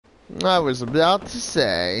I was about to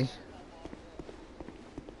say.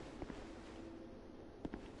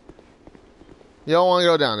 You don't want to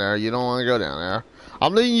go down there. You don't want to go down there.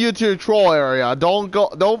 I'm leading you to the troll area. Don't go.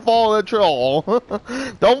 Don't follow the troll.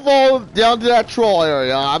 Don't fall down to that troll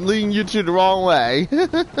area. I'm leading you to the wrong way.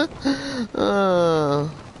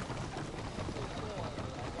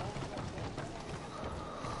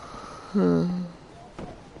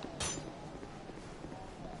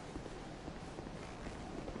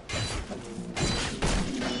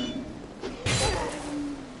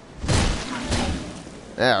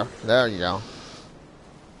 There you go.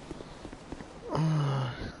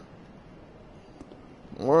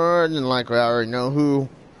 More than likely, I already know who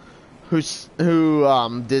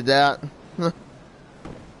did that.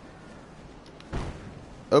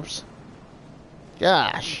 Oops.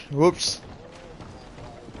 Gosh. Whoops.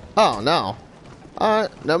 Oh no.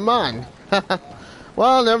 Never mind.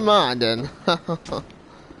 Well, never mind then.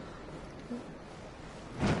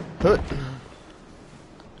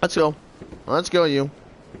 Let's go. Let's go, you.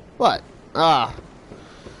 What?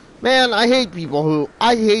 Man, I hate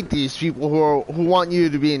these people who want you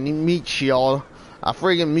to be a meat shield. A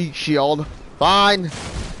friggin' meat shield. Fine.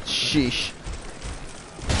 Sheesh.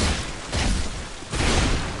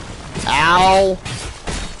 Ow.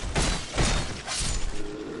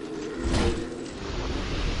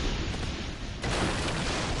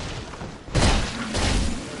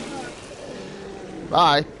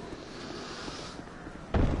 Bye.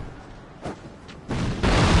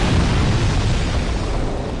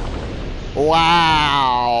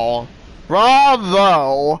 Wow.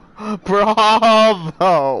 Bravo.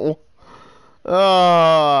 Bravo.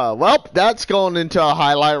 Well, that's going into a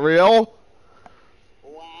highlight reel.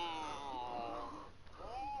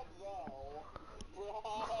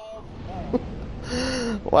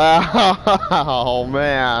 Wow,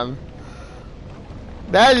 man.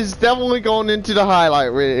 That is definitely going into the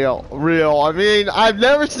highlight reel. I mean, I've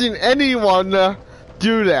never seen anyone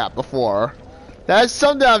do that before. That's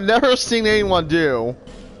something I've never seen anyone do.